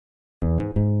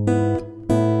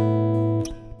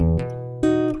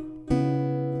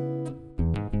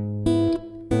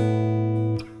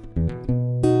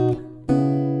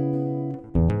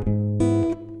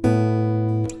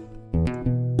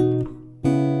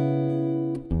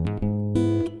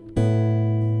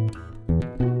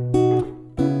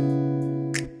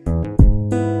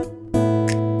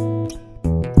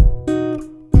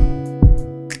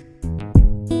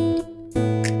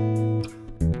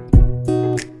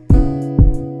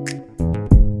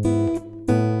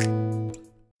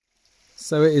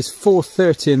So it is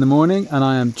 4:30 in the morning and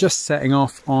I am just setting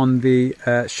off on the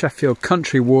Sheffield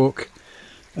Country Walk.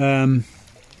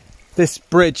 This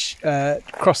bridge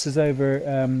crosses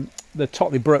over the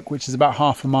Totley Brook, which is about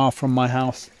half a mile from my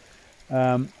house.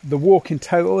 The walk in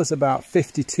total is about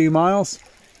 52 miles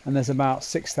and there's about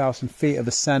 6,000 feet of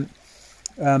ascent.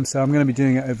 So I'm going to be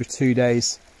doing it over 2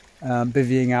 days,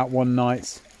 bivvying out one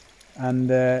night, and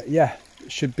yeah,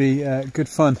 it should be good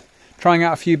fun. Trying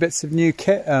out a few bits of new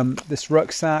kit, this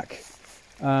rucksack,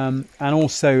 and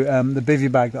also the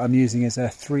bivvy bag that I'm using is a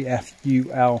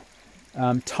 3FUL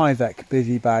tyvek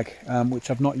bivvy bag,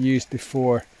 which I've not used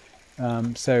before,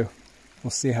 so we'll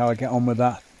see how I get on with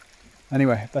that.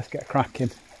 Anyway, let's get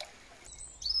cracking.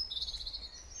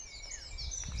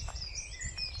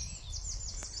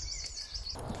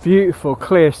 Beautiful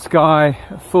clear sky,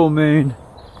 full moon,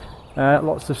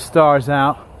 lots of stars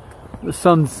out. The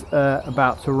sun's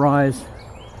about to rise,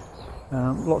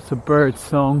 lots of bird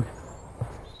song.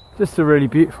 Just a really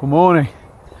beautiful morning.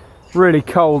 Really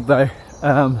cold though.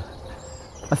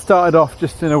 I started off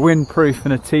just in a windproof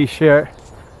and a t-shirt,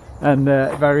 and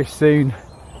very soon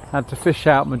had to fish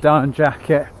out my down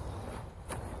jacket.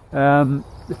 The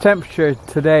temperature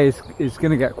today is going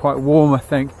to get quite warm, I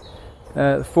think.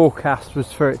 The forecast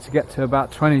was for it to get to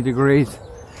about 20 degrees,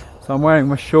 so I'm wearing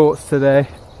my shorts today.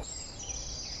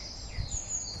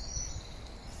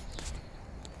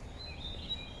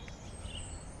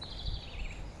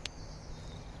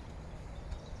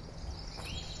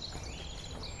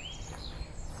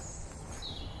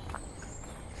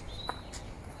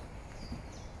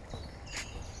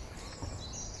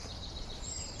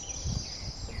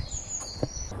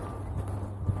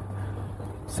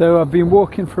 So I've been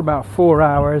walking for about 4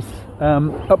 hours.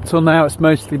 Up till now it's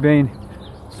mostly been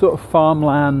sort of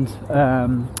farmland,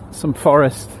 some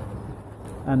forest,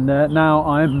 and now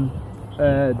I'm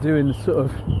doing the sort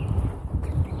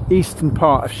of eastern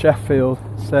part of Sheffield.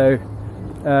 So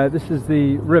this is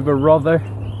the River Rother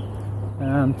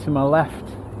to my left.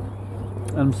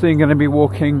 I'm soon going to be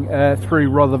walking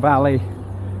through Rother Valley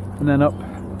and then up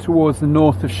towards the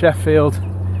north of Sheffield.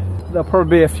 There'll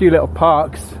probably be a few little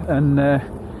parks and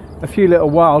a few little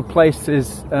wild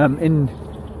places in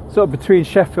sort of between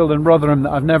Sheffield and Rotherham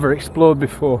that I've never explored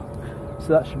before, so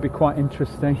that should be quite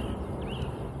interesting.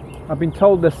 I've been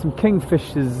told there's some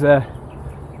kingfishers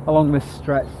along this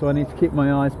stretch, so I need to keep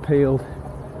my eyes peeled.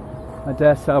 I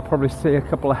dare say I'll probably see a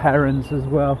couple of herons as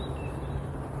well.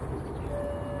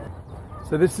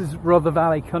 So this is Rother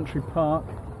Valley Country Park.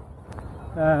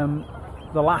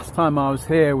 The last time I was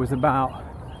here was about,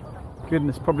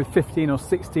 goodness, probably 15 or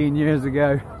 16 years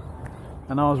ago,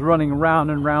 and I was running round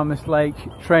and round this lake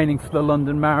training for the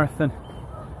London Marathon.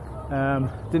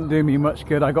 Didn't do me much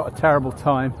good, I got a terrible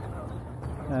time,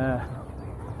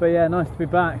 but yeah, nice to be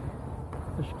back.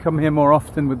 I should come here more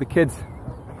often with the kids.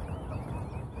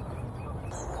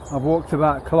 I've walked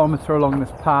about a kilometre along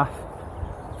this path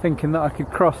thinking that I could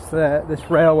cross this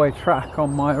railway track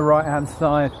on my right hand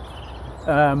side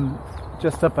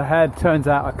just up ahead. Turns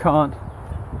out I can't,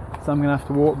 so I'm going to have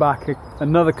to walk back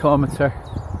another kilometre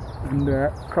and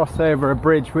cross over a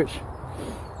bridge which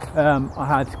I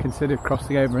had considered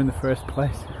crossing over in the first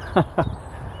place.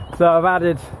 So I've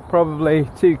added probably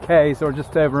 2 k's or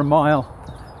just over a mile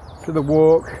to the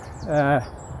walk,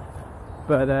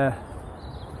 but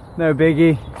no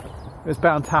biggie. It was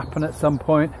bound to happen at some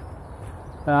point.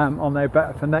 I'll know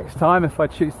better for next time if I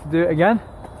choose to do it again.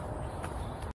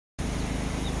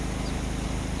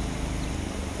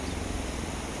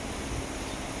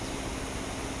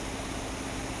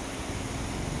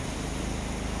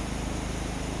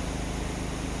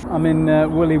 I'm in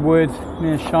Woolly Wood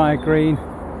near Shire Green,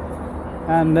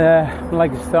 and my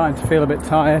legs are starting to feel a bit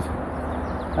tired.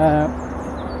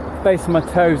 Base of my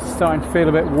toes is starting to feel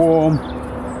a bit warm.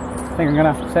 I think I'm going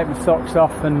to have to take my socks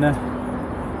off and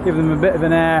give them a bit of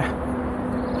an air,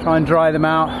 try and dry them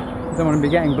out. I don't want to be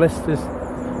getting blisters,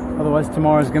 otherwise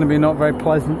tomorrow's going to be not very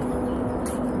pleasant.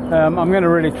 I'm going to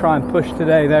really try and push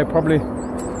today though, probably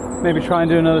maybe try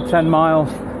and do another 10 miles,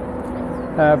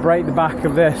 break the back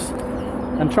of this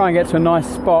and try and get to a nice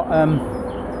spot, and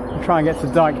try and get to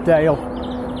Dike Dale,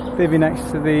 bivvy next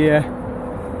to the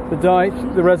dike,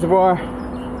 the reservoir,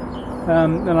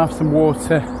 then I'll have some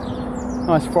water,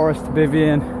 nice forest to bivvy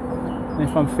in, and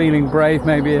if I'm feeling brave,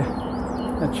 maybe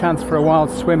a chance for a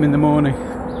wild swim in the morning,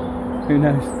 who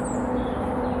knows.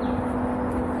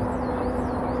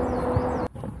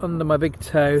 Under my big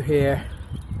toe here,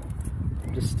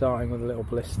 I'm just starting with a little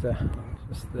blister,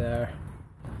 just there.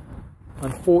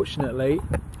 Unfortunately,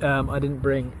 I didn't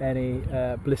bring any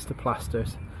blister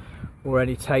plasters or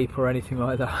any tape or anything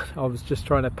like that. I was just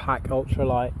trying to pack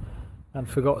ultralight and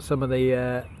forgot some of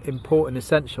the important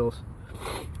essentials.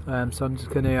 So I'm just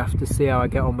going to have to see how I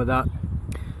get on with that.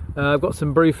 I've got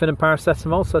some brufen and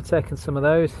paracetamol, so I've taken some of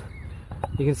those.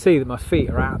 You can see that my feet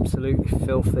are absolutely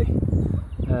filthy,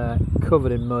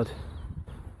 covered in mud.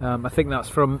 I think that's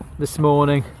from this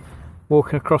morning,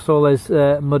 walking across all those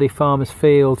muddy farmers'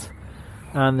 fields,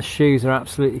 and the shoes are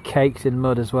absolutely caked in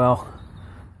mud as well.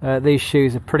 These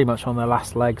shoes are pretty much on their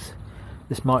last legs.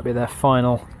 This might be their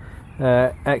final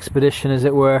expedition, as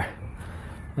it were.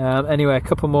 Anyway, a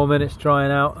couple more minutes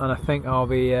drying out and I think I'll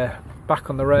be back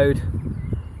on the road,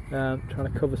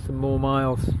 trying to cover some more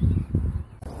miles.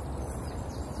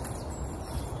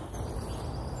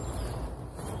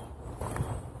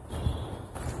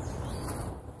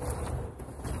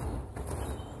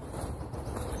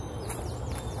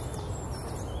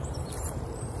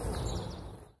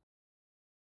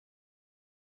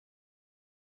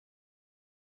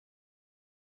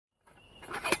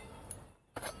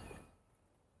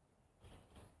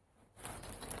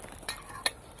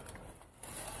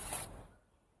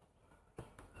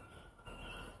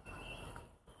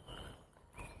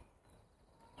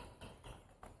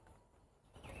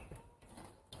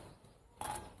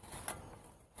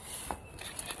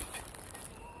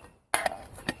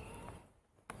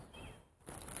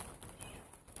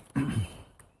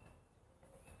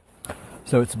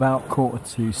 So it's about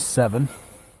 7:15.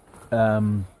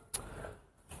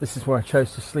 This is where I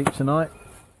chose to sleep tonight,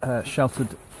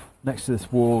 sheltered next to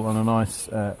this wall on a nice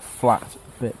flat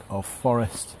bit of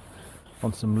forest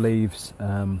on some leaves,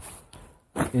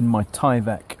 in my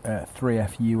tyvek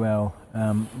 3FUL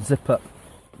zip up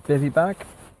bivvy bag,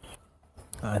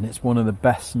 and it's one of the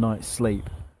best night's sleep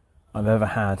I've ever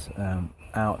had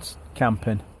out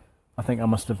camping. I think I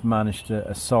must have managed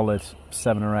a solid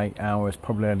 7 or 8 hours,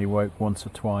 probably only woke once or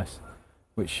twice,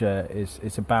 which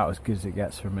is about as good as it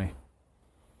gets for me.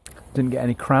 Didn't get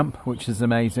any cramp, which is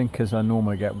amazing because I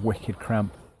normally get wicked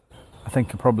cramp. I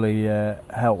think I probably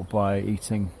helped by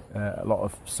eating a lot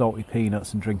of salty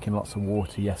peanuts and drinking lots of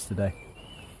water yesterday.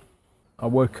 I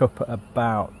woke up at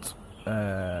about,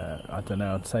 I don't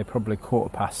know, I'd say probably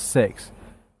 6:15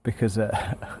 because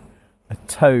a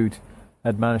toad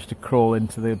had managed to crawl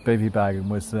into the bivvy bag and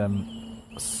was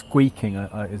squeaking,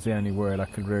 is the only word I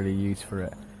could really use for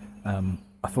it.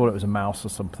 I thought it was a mouse or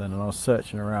something, and I was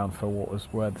searching around for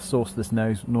where the source of this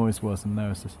noise was, and there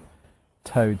was this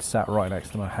toad sat right next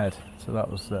to my head, so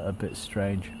that was a bit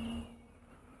strange.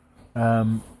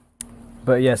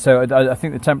 But yeah, so I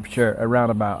think the temperature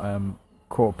around about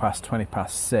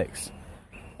 6:15,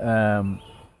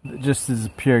 just as a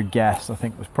pure guess, I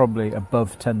think was probably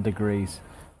above 10 degrees.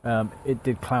 It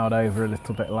did cloud over a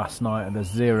little bit last night and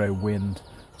there's zero wind,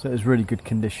 so it was really good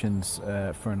conditions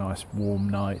for a nice warm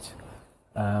night.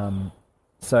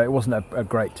 So it wasn't a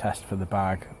great test for the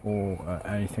bag or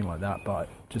anything like that, but it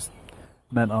just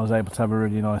meant I was able to have a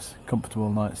really nice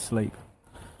comfortable night's sleep.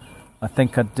 I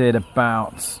think I did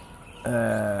about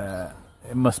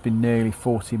it must be nearly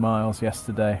 40 miles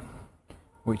yesterday,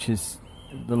 which is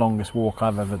the longest walk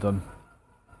I've ever done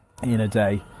in a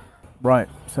day. Right,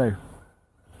 so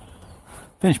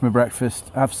finish my breakfast,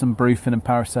 have some brufen and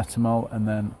paracetamol, and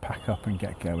then pack up and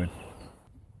get going.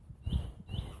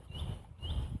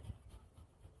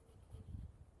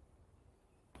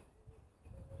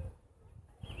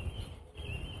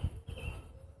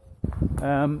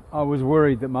 I was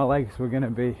worried that my legs were going to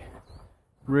be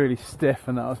really stiff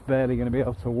and that I was barely going to be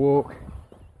able to walk,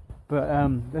 but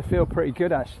they feel pretty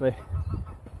good actually.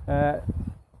 A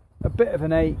bit of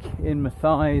an ache in my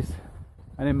thighs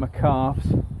and in my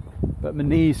calves, but my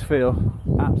knees feel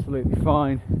absolutely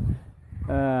fine.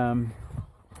 I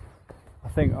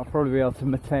think I'll probably be able to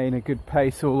maintain a good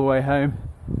pace all the way home.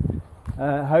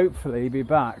 Hopefully be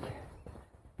back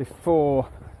before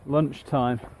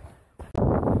lunchtime.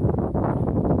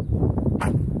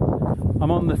 I'm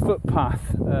on the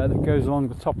footpath that goes along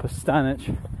the top of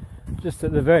Stanage, just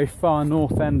at the very far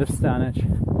north end of Stanage,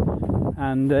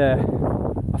 and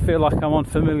I feel like I'm on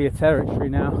familiar territory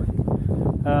now.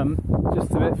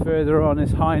 Just a bit further on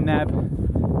is High Neb,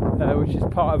 which is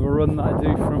part of a run that I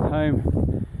do from home.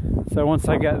 So once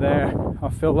I get there, I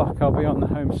feel like I'll be on the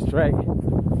home straight.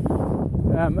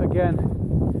 Again,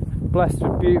 blessed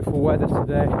with beautiful weather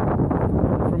today.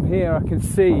 From here I can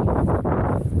see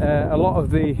a lot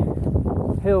of the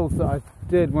hills that I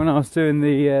did when I was doing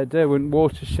the Derwent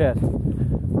watershed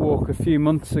walk a few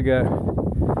months ago.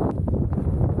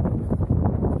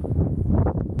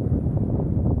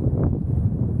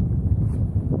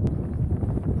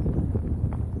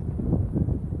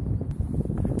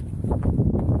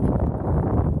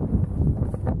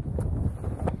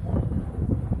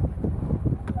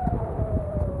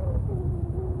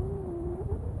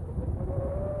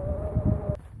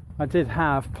 I did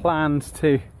have plans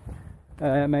to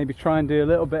maybe try and do a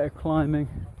little bit of climbing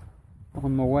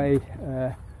on my way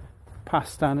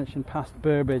past Stanage and past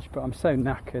Burbage, but I'm so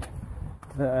knackered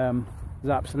that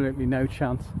there's absolutely no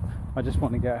chance. I just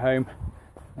want to get home,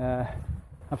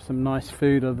 have some nice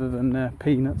food other than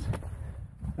peanuts.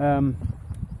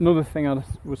 Another thing I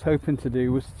was hoping to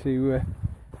do was to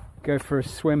go for a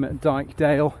swim at Dyke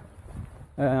Dale,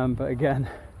 but again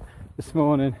this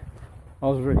morning I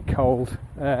was really cold,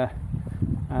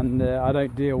 and I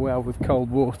don't deal well with cold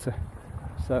water,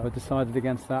 so I decided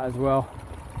against that as well.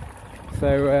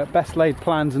 So best laid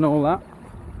plans and all that.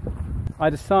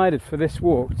 I decided for this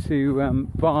walk to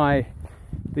buy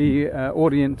the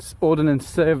Ordnance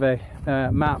Survey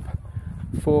map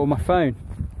for my phone.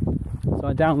 So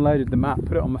I downloaded the map,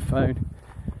 put it on my phone,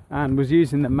 and was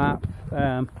using the map.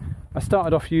 I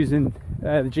started off using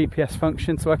the GPS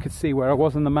function so I could see where I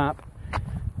was on the map,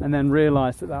 and then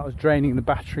realised that that was draining the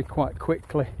battery quite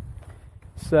quickly.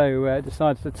 So I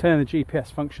decided to turn the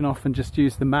GPS function off and just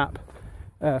use the map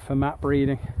for map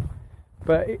reading.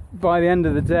 But by the end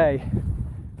of the day,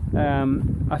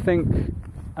 I think,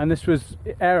 and this was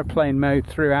aeroplane mode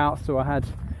throughout, so I had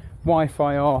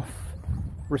Wi-Fi off,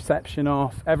 reception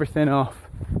off, everything off,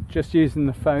 just using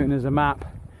the phone as a map.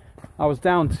 I was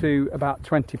down to about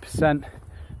 20%,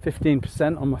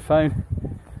 15% on my phone,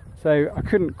 so I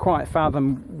couldn't quite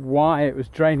fathom why it was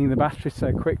draining the battery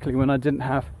so quickly when I didn't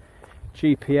have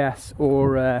GPS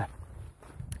or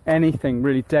anything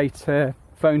really, data,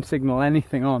 phone signal,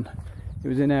 anything on. It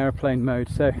was in aeroplane mode.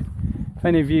 So if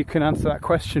any of you can answer that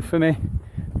question for me,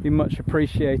 it'd be much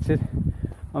appreciated.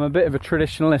 I'm a bit of a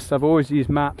traditionalist. I've always used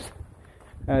maps.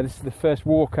 This is the first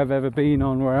walk I've ever been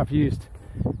on where I've used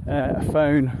a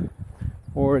phone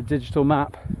or a digital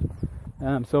map,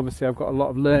 so obviously I've got a lot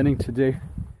of learning to do.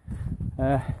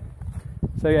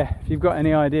 So yeah, if you've got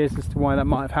any ideas as to why that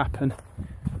might have happened,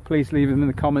 please leave them in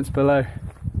the comments below.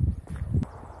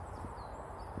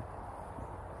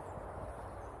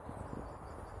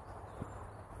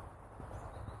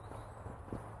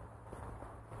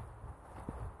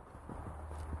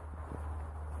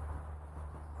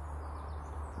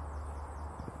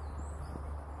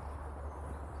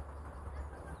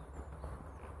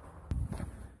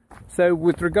 So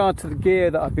with regard to the gear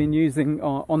that I've been using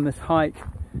on this hike,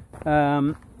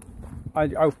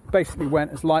 I basically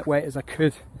went as lightweight as I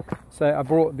could. So I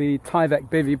brought the Tyvek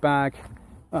Bivvy bag,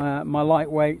 my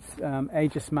lightweight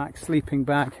Aegis Max sleeping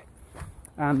bag,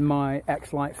 and my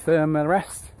X-Lite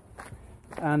thermarest,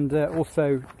 and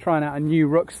also trying out a new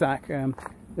rucksack.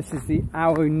 This is the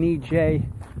Aonijie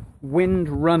Wind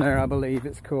Runner, I believe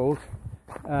it's called.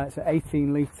 It's an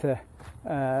 18 litre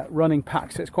running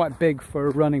pack, so it's quite big for a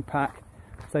running pack,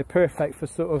 so perfect for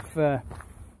sort of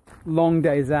long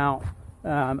days out,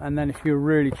 and then if you're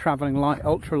really traveling light,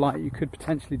 ultra light, you could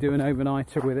potentially do an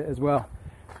overnighter with it as well.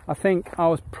 I think I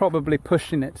was probably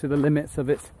pushing it to the limits of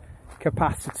its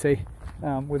capacity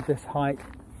with this hike.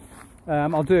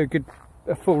 I'll do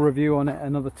a full review on it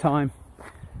another time.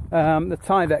 The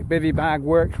Tyvek Bivvy bag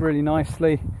worked really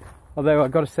nicely, although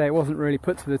I've got to say it wasn't really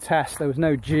put to the test. There was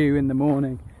no dew in the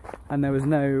morning and there was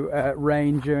no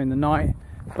rain during the night,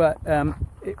 but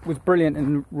it was brilliant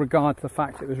in regard to the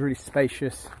fact that it was really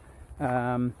spacious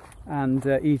and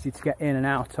easy to get in and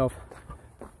out of.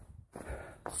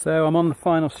 So I'm on the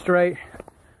final straight.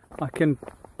 I can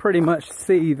pretty much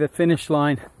see the finish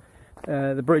line,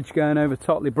 the bridge going over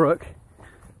Totley Brook.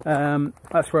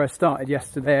 That's where I started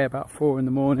yesterday about 4 in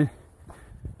the morning.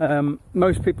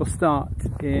 Most people start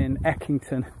in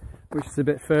Eckington, which is a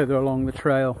bit further along the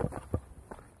trail.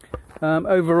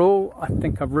 Overall, I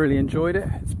think I've really enjoyed it.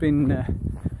 It's been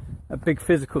a big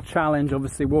physical challenge,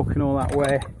 obviously, walking all that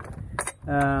way.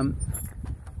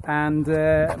 And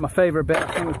my favourite bit, I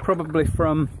think, was probably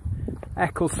from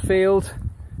Ecclesfield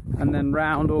and then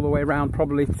round all the way round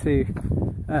probably to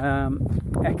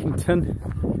Eckington.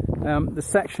 The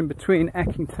section between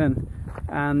Eckington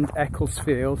and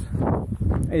Ecclesfield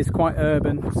is quite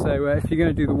urban, so if you're going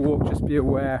to do the walk, just be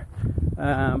aware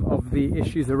of the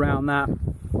issues around that.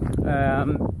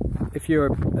 If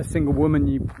you're a single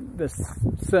woman, there's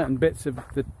certain bits of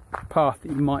the path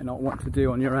that you might not want to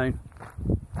do on your own.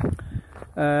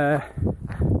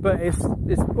 But it's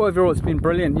overall it's been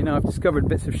brilliant. You know, I've discovered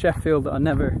bits of Sheffield that I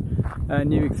never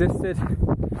knew existed.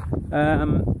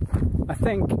 I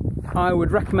think I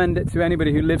would recommend it to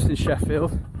anybody who lives in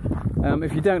Sheffield.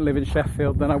 If you don't live in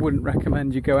Sheffield, then I wouldn't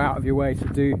recommend you go out of your way to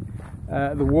do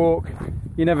the walk.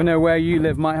 You never know where you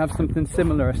live might have something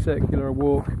similar, a circular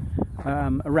walk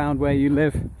around where you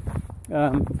live.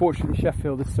 Fortunately,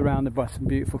 Sheffield is surrounded by some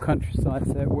beautiful countryside,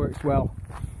 so it works well.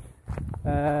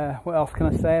 What else can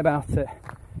I say about it?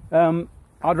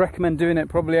 I'd recommend doing it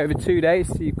probably over 2 days,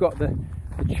 so you've got the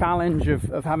challenge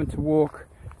of having to walk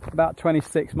about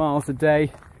 26 miles a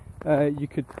day. You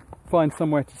could find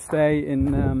somewhere to stay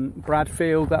in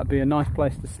Bradfield. That'd be a nice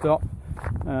place to stop,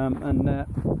 and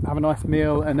have a nice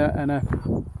meal and a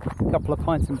couple of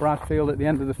pints in Bradfield at the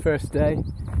end of the first day.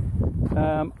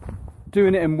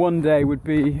 Doing it in 1 day would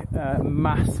be a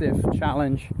massive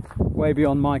challenge, way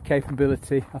beyond my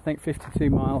capability. I think 52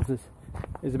 miles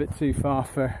is a bit too far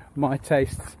for my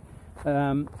tastes,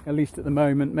 at least at the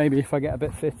moment. Maybe if I get a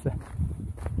bit fitter.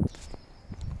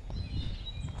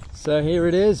 So here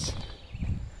it is,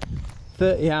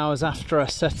 30 hours after I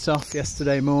set off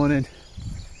yesterday morning,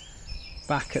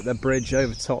 back at the bridge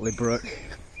over Totley Brook,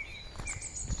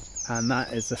 and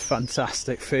that is a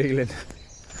fantastic feeling.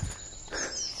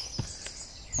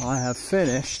 I have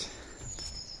finished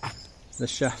the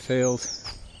Sheffield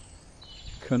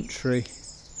Country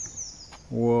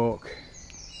Walk.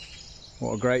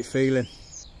 What a great feeling.